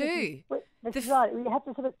future too. That's right. We have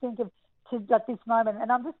to sort of think of like this moment, and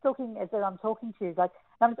I'm just talking as I'm talking to you, like,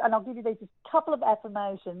 and I'll give you these just couple of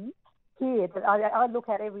affirmations here that I look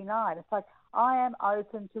at every night. It's like, I am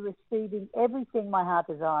open to receiving everything my heart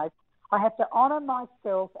desires. I have to honour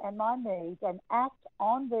myself and my needs and act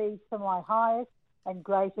on these for my highest and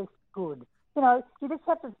greatest good. You know, you just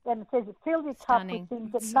have to, and it says, fill your cup with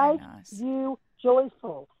things that make you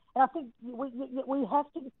joyful. And I think we have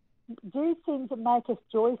to do things that make us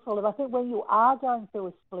joyful. And I think when you are going through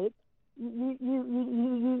a split, you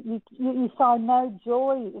find no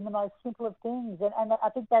joy in the most simple of things, and I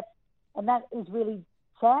think that is really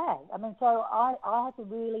sad. I mean, so I have to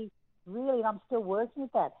really, and I'm still working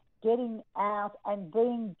with that, getting out and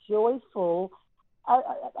being joyful,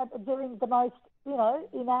 doing the most, you know,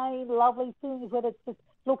 inane, lovely things, whether it's just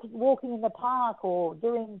walking in the park or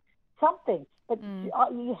doing something. But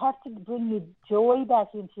you have to bring your joy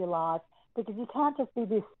back into your life, because you can't just be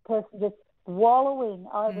this person just wallowing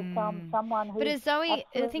over someone who. But as Zoe,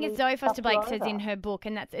 I think it's Zoe Foster Blake says in her book,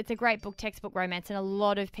 and it's a great book, Textbook Romance, and a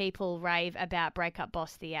lot of people rave about Breakup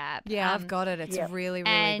Boss, the app. Yeah, I've got it. It's really, really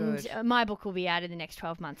and good. My book will be out in the next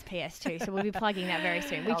 12 months, PS2, so we'll be plugging that very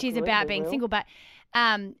soon, which is about being single. But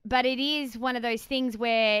it is one of those things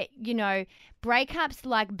where, you know, breakups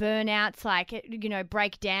like burnouts, like, you know,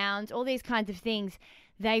 breakdowns, all these kinds of things,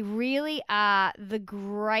 they really are the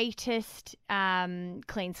greatest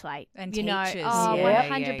clean slate. And you know, teachers.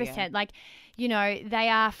 100%. Yeah. Like, you know, they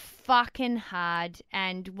are fucking hard,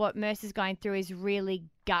 and what Mercer's going through is really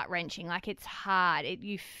gut-wrenching. Like, it's hard.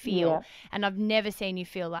 You feel. And I've never seen you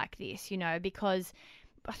feel like this, you know, because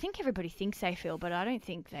I think everybody thinks they feel, but I don't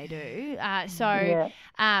think they do. Not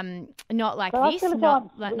like but this. I feel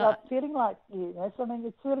Not feeling like you. You know? So, I mean,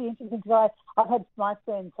 it's really interesting, because I've had my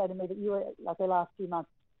friends say to me that you were, like, the last few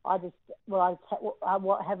months, I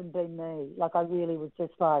haven't been me. Like, I really was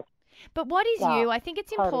just like. But what is you? I think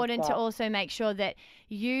it's important to stuff. also make sure that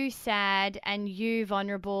you sad and you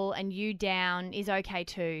vulnerable and you down is okay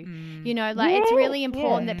too. You know, like, it's really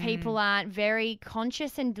important that people aren't very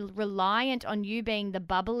conscious and reliant on you being the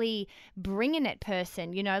bubbly, bringing it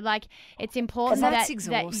person. You know, like, it's important that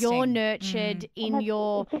you're nurtured in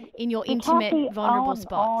your intimate, vulnerable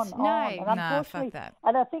spots. No, fuck that.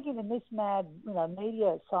 And I think in this mad, you know,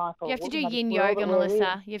 media cycle, you have to do yin yoga,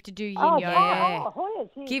 Melissa. You have to do yin yoga.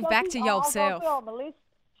 Give back to yourself.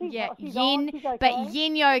 Yin, but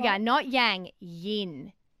yin yoga, not yang.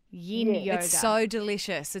 Yin yoga. It's so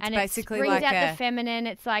delicious. It's and basically it brings like out the feminine.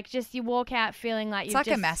 It's like, just you walk out feeling like you've like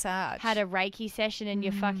just a massage. had a Reiki session and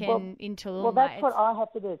you're fucking into all Well, that's what I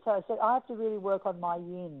have to do. So I have to really work on my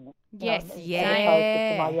yin. Yes,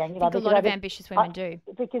 my yang. I think a lot of ambitious women do.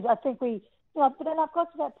 Because I think we, you know, but then I've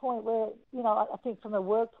got to that point where, you know, I think from a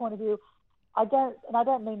work point of view, I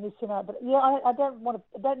don't mean this, you know, but I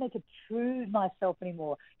don't need to prove myself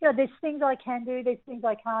anymore. You know, there's things I can do, there's things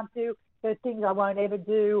I can't do, there's things I won't ever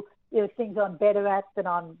do, there's things I'm better at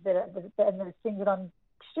and there's things that I'm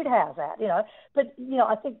shithouse at, you know. But, you know,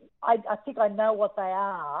 I think I know what they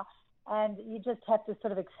are, and you just have to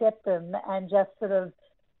sort of accept them and just sort of,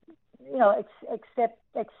 you know, accept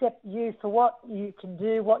you for what you can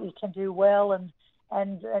do well,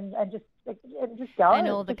 and just go. And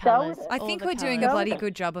all the colours. I think we're doing a bloody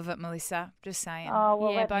good job of it, Melissa. Just saying. Oh,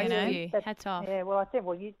 well, yeah, both of you. Hats off. Yeah, well, I think,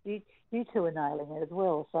 you two are nailing it as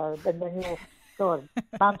well. So, and then you're God,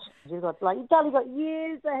 bunch. You've only got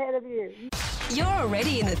years ahead of you. You're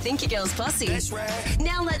already in the Thinker Girls posse. That's right.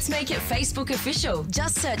 Now let's make it Facebook official.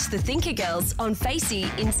 Just search the Thinker Girls on Facey,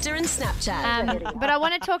 Insta and Snapchat. But I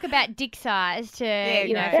want to talk about dick size to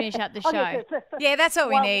finish up the show. Yeah, that's what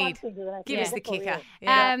we One need. thing to that. Give Yeah, us the that's what we kicker.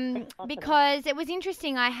 need. Yeah. Because it was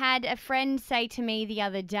interesting. I had a friend say to me the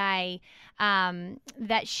other day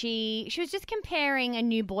that she was just comparing a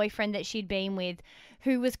new boyfriend that she'd been with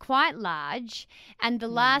who was quite large, and the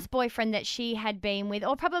last boyfriend that she had been with,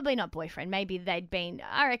 or probably not boyfriend, maybe they'd been,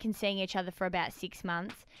 I reckon, seeing each other for about 6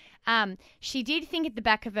 months. She did think at the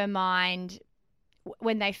back of her mind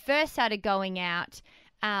when they first started going out,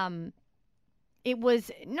 it was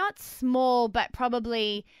not small, but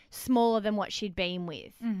probably smaller than what she'd been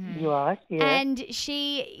with. Right, yeah. And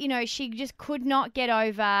she just could not get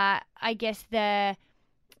over, I guess, the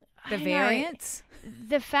variance?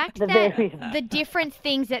 The fact The that variance. the different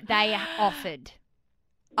things that they offered.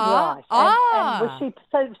 Right. And was she,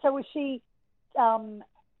 so was she, Well,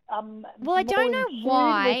 I don't more know in tune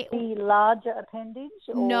why. with the larger appendage?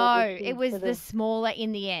 Or No, was she it was sort the of- smaller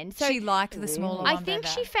in the end. So she liked the smaller one I think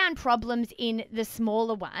better. she found problems in the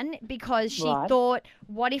smaller one because she Right. thought,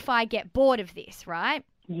 what if I get bored of this, right?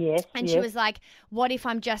 Yes, And she was like, what if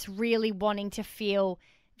I'm just really wanting to feel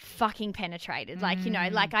fucking penetrated? Like,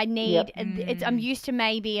 like I need, I'm used to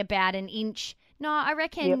maybe about an inch. No, I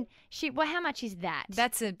reckon how much is that?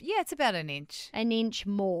 It's about an inch. An inch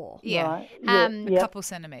more. Yeah. Right. A couple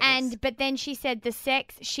centimetres. But then she said the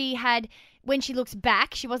sex she had, when she looks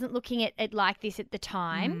back, she wasn't looking at it like this at the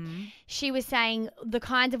time. She was saying the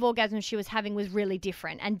kinds of orgasms she was having was really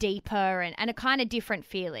different and deeper and a kind of different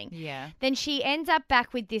feeling. Yeah. Then she ends up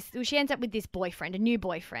with this boyfriend, a new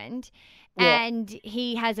boyfriend, Yeah. and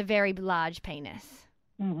he has a very large penis.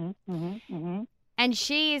 And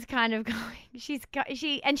she is kind of going, she's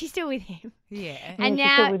still with him. Yeah. And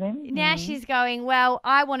she's still with him? now she's going, well,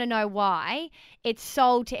 I want to know why it's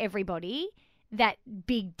sold to everybody that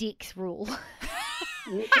big dicks rule.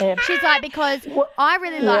 Yeah. She's like, because I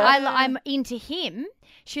really like, I'm into him.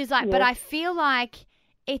 She was like, but Yeah. I feel like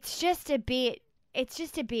it's just a bit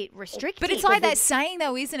restrictive. But it's like that saying,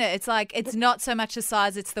 though, isn't it? It's like it's not so much the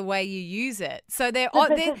size; it's the way you use it. So there has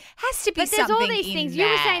to be But there's something all these in things. that. You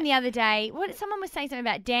were saying the other day, someone was saying something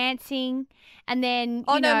about dancing, and then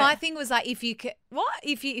my thing was like,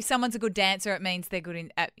 if someone's a good dancer, it means they're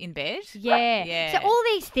good in bed. Yeah. So all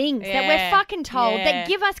these things that we're fucking told that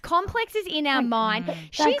give us complexes in our mind.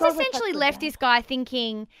 She's God, we're essentially such left good this guy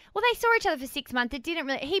thinking, well, they saw each other for 6 months. It didn't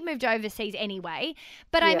really. He moved overseas anyway.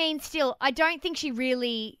 But I mean, still, I don't think she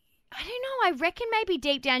really. I don't know. I reckon maybe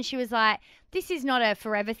deep down she was like, this is not a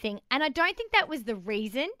forever thing. And I don't think that was the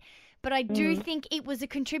reason. But I do think it was a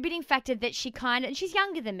contributing factor that she and she's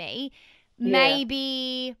younger than me,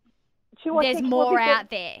 maybe there's more out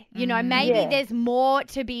there. Maybe there's more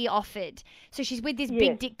to be offered. So she's with this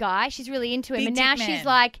big dick guy. She's really into him. Big And now dick she's man.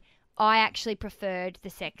 like, I actually preferred the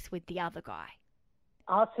sex with the other guy.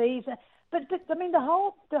 Oh, see, but I mean the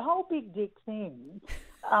whole big dick thing.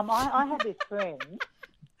 I have this friend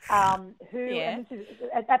who, and this is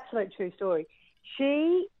an absolute true story.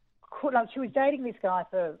 She was dating this guy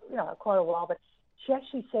for quite a while, but she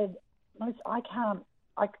actually said, "I can't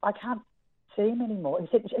see him anymore."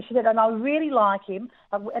 She said, and I really like him,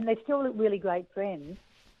 and they're still really great friends,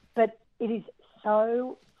 but it is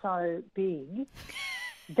so big.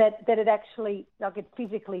 That it actually, like, it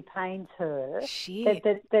physically pains her. Shit.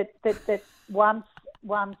 That once,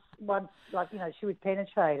 like, she was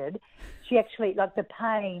penetrated, she actually, like, the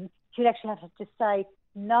pain, she'd actually have to say,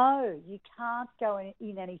 no, you can't go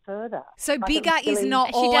in any further. So Like, bigger it was is really- not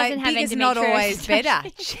She always doesn't have big is not endometriosis, always does better.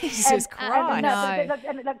 she? Jesus Christ.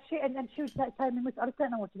 And she would say to me, I just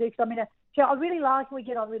don't know what to do. Because I really like him, we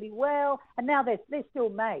get on really well, and now they're still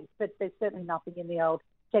mates, but there's certainly nothing in the old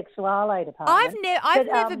sexuale department. I've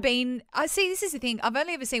never been. I see. This is the thing. I've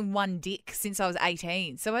only ever seen one dick since I was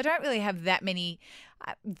 18, so I don't really have that many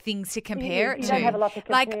things to compare it you to. don't have a lot to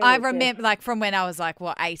like compare I it to. remember, like from when I was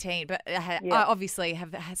 18, but I obviously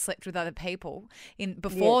have slept with other people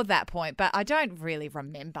before that point, but I don't really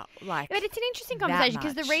remember. But it's an interesting that conversation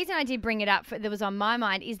because the much. reason I did bring it up that was on my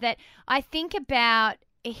mind is that I think about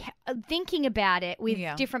thinking about it with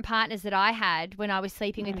different partners that I had when I was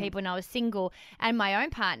sleeping with people when I was single and my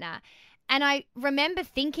own partner. And I remember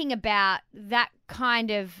thinking about that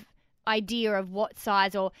kind of idea of what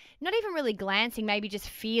size, or not even really glancing, maybe just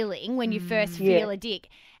feeling when you first feel a dick,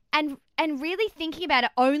 and really thinking about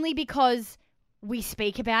it only because we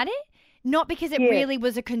speak about it. Not because it really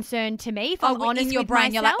was a concern to me. If I'm honest in your with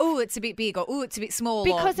brain, myself, you're like, oh, it's a bit big, or oh, it's a bit small.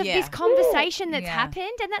 because or, of this conversation that's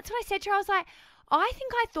happened. And that's what I said to her. I was like, I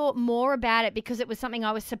think I thought more about it because it was something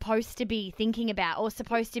I was supposed to be thinking about or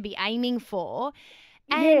supposed to be aiming for.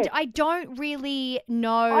 And Yes. I don't really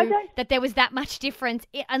know that there was that much difference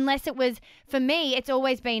unless it was, for me, it's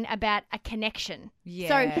always been about a connection. Yeah.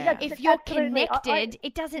 So if you're Absolutely. connected,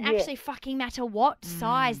 it doesn't Yeah. actually fucking matter what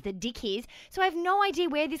size the dick is. So I have no idea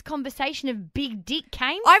where this conversation of big dick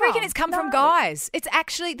came I from. reckon it's come from guys. It's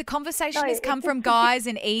actually the conversation has come from guys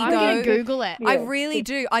and ego. I'm going to Google it. I really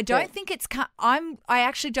do. I don't think it's. I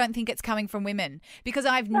actually don't think it's coming from women because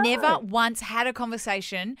I've never once had a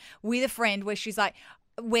conversation with a friend where she's like,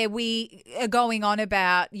 where we are going on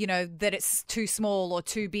about, that it's too small or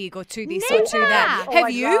too big or too this or too that. Oh, Have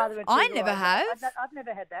I'd you? rather it I be never like have. that. I've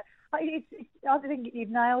never had that. I think you've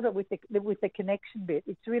nailed it with the connection bit.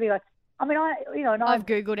 It's really like, I mean, and I've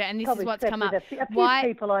Googled it and this is probably what's slept come up. with a few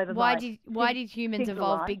people over why my did humans single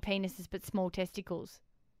evolve life. big penises but small testicles?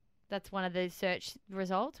 That's one of the search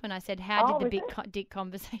results when I said, how did the is big dick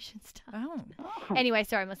conversation start? Oh. Anyway,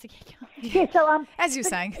 sorry, Melissa, keep going. Yeah, so As you're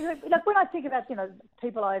saying. like when I think about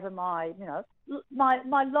people over my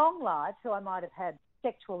my long life who I might have had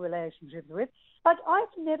sexual relationships with, like I've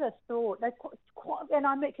never thought and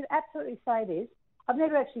I can absolutely say this, I've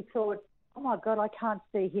never actually thought, oh my God, I can't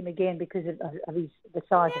see him again because of the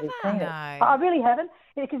size of his penis. No. I really haven't,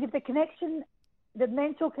 because if the connection, the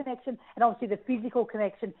mental connection, and obviously the physical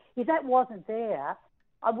connection, if that wasn't there,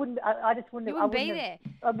 I just wouldn't. You I wouldn't be have- there.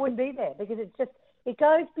 I wouldn't be there because it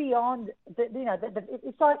goes beyond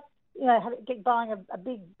it's like buying a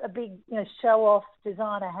big show off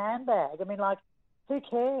designer handbag. I mean, like, who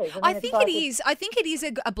cares? I mean, think it's it like is. I think it is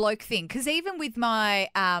a bloke thing because even with my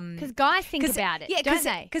Because guys think about it, don't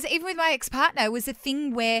they? Because even with my ex-partner, it was a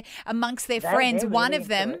thing where amongst their They're friends, really one of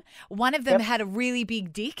into them it. had a really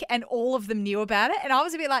big dick, and all of them knew about it. And I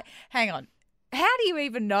was a bit like, "Hang on, how do you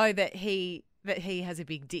even know that he has a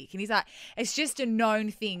big dick?" And he's like, "It's just a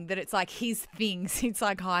known thing that it's like his thing since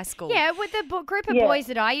like high school." Yeah, with the group of Yeah. boys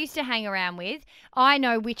that I used to hang around with, I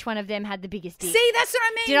know which one of them had the biggest dick. See, that's what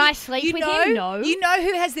I mean. Did I sleep with him? No. You know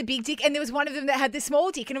who has the big dick, and there was one of them that had the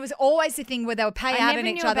small dick, and it was always the thing where they would pay I out never on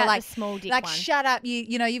each knew other about like, the small dick like one. shut up,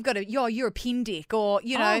 you've got you're a pin dick, or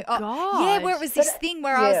God. yeah, where it was this thing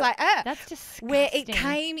where I was like, That's disgusting. where it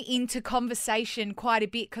came into conversation quite a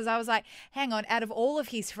bit because I was like, hang on, out of all of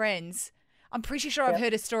his friends, I'm pretty sure I've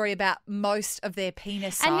heard a story about most of their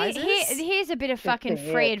penis And sizes. here's a bit of fucking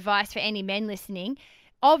free advice for any men listening.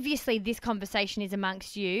 Obviously, this conversation is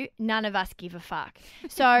amongst you. None of us give a fuck.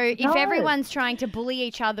 So if No. everyone's trying to bully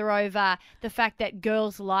each other over the fact that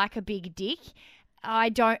girls like a big dick,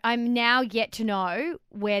 I'm now yet to know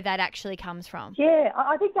where that actually comes from. Yeah,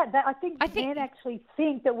 I think I think I think- men actually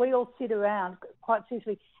think that we all sit around quite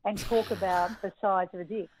seriously and talk about the size of a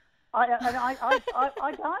dick. I don't.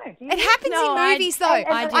 It happens No, in movies though. And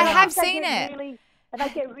I do I not. have they seen get it. Really, and they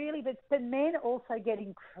get really, but men also get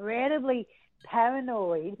incredibly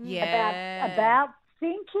paranoid Yeah. about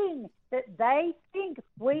thinking that they think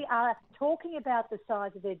we are talking about the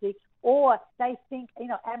size of their dick, or they think,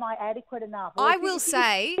 am I adequate enough? Or I if- will if-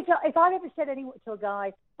 say- if I've ever said anything to a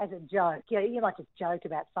guy as a joke, you might just joke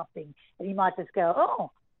about something, and he might just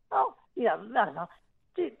go, I don't know.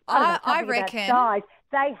 Dude, I something about reckon- size.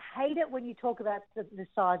 They hate it when you talk about the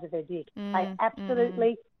size of their dick. They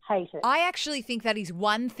absolutely hate it. I actually think that is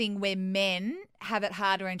one thing where men have it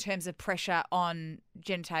harder in terms of pressure on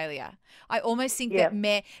genitalia. I almost think that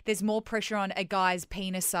there's more pressure on a guy's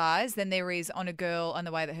penis size than there is on a girl on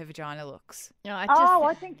the way that her vagina looks. No,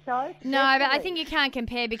 I think so. No, but I Definitely. think you can't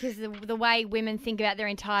compare because the way women think about their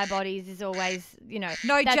entire bodies is always, No,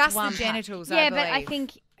 that's just the one part. genitals, I Yeah, but I believe.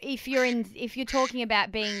 think if you're talking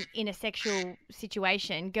about being in a sexual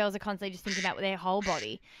situation, girls are constantly just thinking about their whole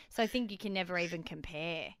body. So I think you can never even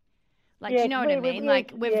compare. Like, do Yeah, you know what I we- mean? we-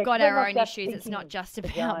 Like, we've yeah, got we're our not own just issues. It's thinking not just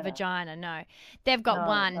about vagina. vagina. No, they've got No,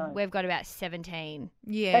 one. no. We've got about 17.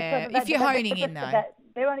 Yeah, if you're honing in though.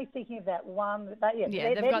 They're only thinking of that one.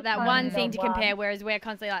 Yeah, they've got that one thing to compare, whereas we're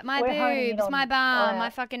constantly like, my We're honing in boobs, on- my bum, oh, my yeah.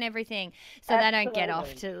 fucking everything. So they don't get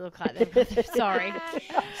off Absolutely. to look like them.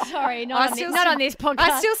 Sorry, I not still on this podcast.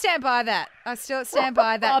 I still stand by that. I still stand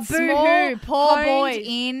by that. Oh, boo-hoo, Small, poor honed boys.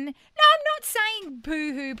 in. No, I'm not saying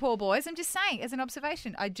boo-hoo, poor boys. I'm just saying, as an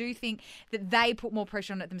observation, I do think that they put more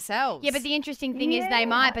pressure on it themselves. Yeah, but the interesting thing is Yeah, they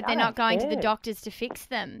might, but I they're not don't going to the care. doctors to fix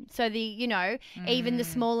them. So even the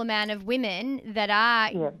small amount of women that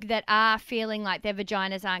are feeling like their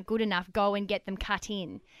vaginas aren't good enough, go and get them cut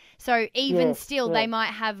in. So even Yeah, still,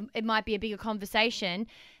 yeah. it might be a bigger conversation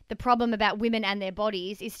the problem about women and their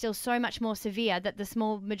bodies is still so much more severe that the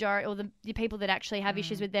small majority or the people that actually have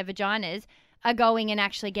issues with their vaginas are going and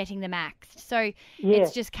actually getting them axed. So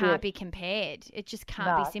it just can't be compared. It just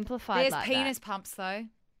can't be simplified There's like penis that. pumps, though.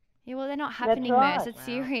 Yeah, well, they're not happening, right. Merce. It's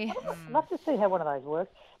serious. I'd love to see how one of those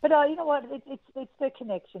works. But you know what? It's the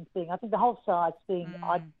connection thing. I think the whole size thing,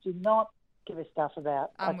 I do not give a stuff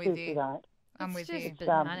about. I'm I with seriously you. don't. I'm with you.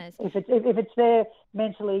 Bananas. If it's there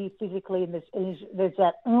mentally, physically, and there's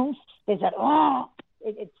that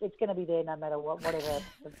it's going to be there no matter what, whatever.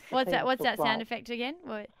 What's that sound effect again?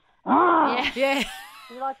 What? Yeah.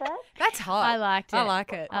 You like that? That's hot. I liked it. I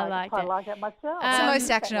like it. I liked I it. like that myself. It's the Um, most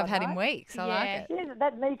action that I've had one, in right? weeks. I like it. Yeah,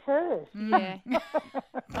 that me too. Yeah.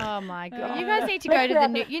 Oh my god! You guys need to go to the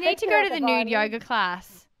Let's nude. go You need to go to the nude yoga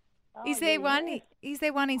class. Is there one? Is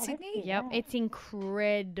there one in Sydney? Yep, it's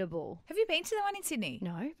incredible. Have you been to the one in Sydney?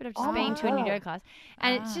 No, but I've just been to a nude yoga class,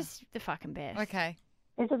 and it's just the fucking best. Okay.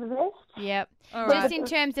 Is it the best? Yep. All Just right. in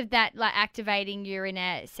terms of that, like activating your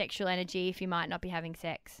inner sexual energy if you might not be having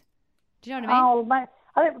sex. Do you know what I mean? Oh, mate.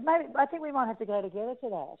 I think we might have to go together to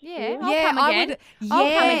that. Yeah, Do I'll you? come again. Would.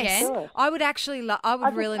 I'll come Yes. again. I would actually. I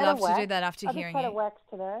would really love to do that after I hearing just had a you. wax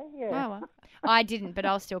today. Yeah. Oh, well. I didn't, but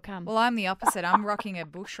I'll still come. Well, I'm the opposite. I'm rocking a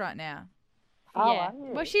bush right now. Oh, yeah. are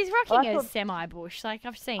you? Well, she's Well, rocking I a thought- semi-bush. Like,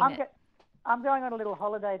 I've seen I'm it. I'm going on a little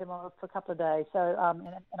holiday tomorrow for a couple of days, so and I'm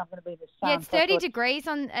going to be in the sun. Yeah, it's so I 30 thought- degrees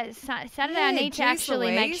on Saturday. I Yeah, need to geez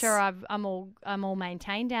actually make Louise. sure I'm all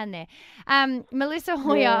maintained down there. Melissa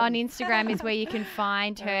Hoyer Yeah. on Instagram is where you can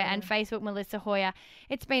find her, and Facebook Melissa Hoyer.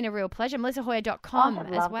 It's been a real pleasure. MelissaHoyer.com I've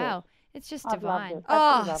as loved well. it. It's just I've loved divine. it.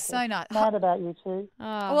 Absolutely Oh, loved so it. nice. Mad about you too.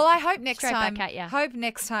 Oh, Well, I hope next straight time. back at ya. Hope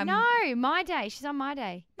next time. No, my day. She's on my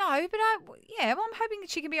day. No, but well, I'm hoping that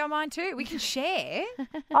she can be on mine too. We can share. Oh,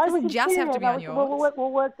 we Doesn't can just see have to that. be No, on we can- yours.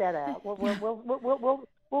 We'll work that out. We'll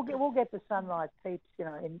get the sunrise peeps,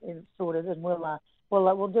 in sorted, and we'll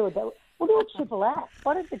do it. We'll do a triple act.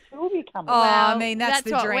 Why don't the two of you come? Oh, along? I mean, that's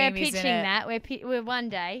the what dream, we're isn't pitching. it? That we're one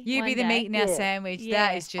day. You one be the day. meat in our Yeah. sandwich. Yeah.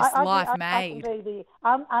 That is just life made. I can be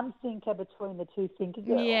I'm thinker between the two thinker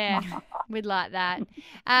girls. Yeah, we'd like that.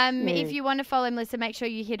 If you want to follow Melissa, make sure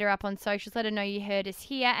you hit her up on socials. Let her know you heard us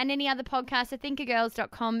here. And any other podcasts at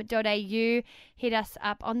thinkergirls.com.au. Hit us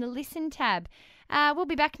up on the Listen tab. We'll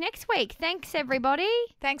be back next week. Thanks, everybody.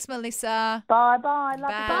 Thanks, Melissa. Bye. Love Bye. you.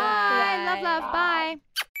 Bye. Love. Bye.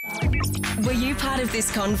 Were you part of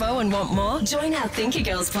this convo and want more? Join our Thinker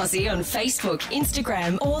Girls posse on Facebook,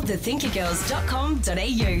 Instagram, or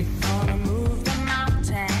thethinkergirls.com.au. Gonna move the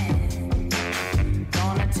mountain.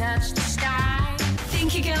 Gonna touch the sky.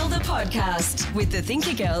 Thinker Girl, the podcast with the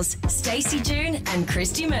Thinker Girls, Stacey June and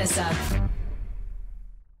Christy Mercer.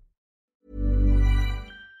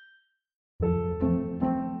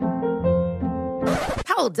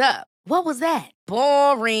 Hold up. What was that?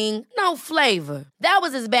 Boring. No flavor. That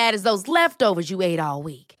was as bad as those leftovers you ate all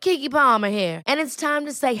week. Keke Palmer here, and it's time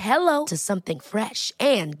to say hello to something fresh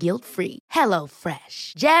and guilt-free. Hello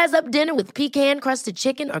Fresh. Jazz up dinner with pecan-crusted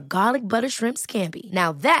chicken or garlic butter shrimp scampi.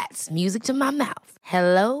 Now that's music to my mouth.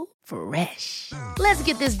 Hello Fresh. Let's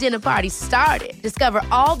get this dinner party started. Discover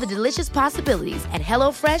all the delicious possibilities at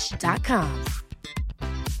hellofresh.com.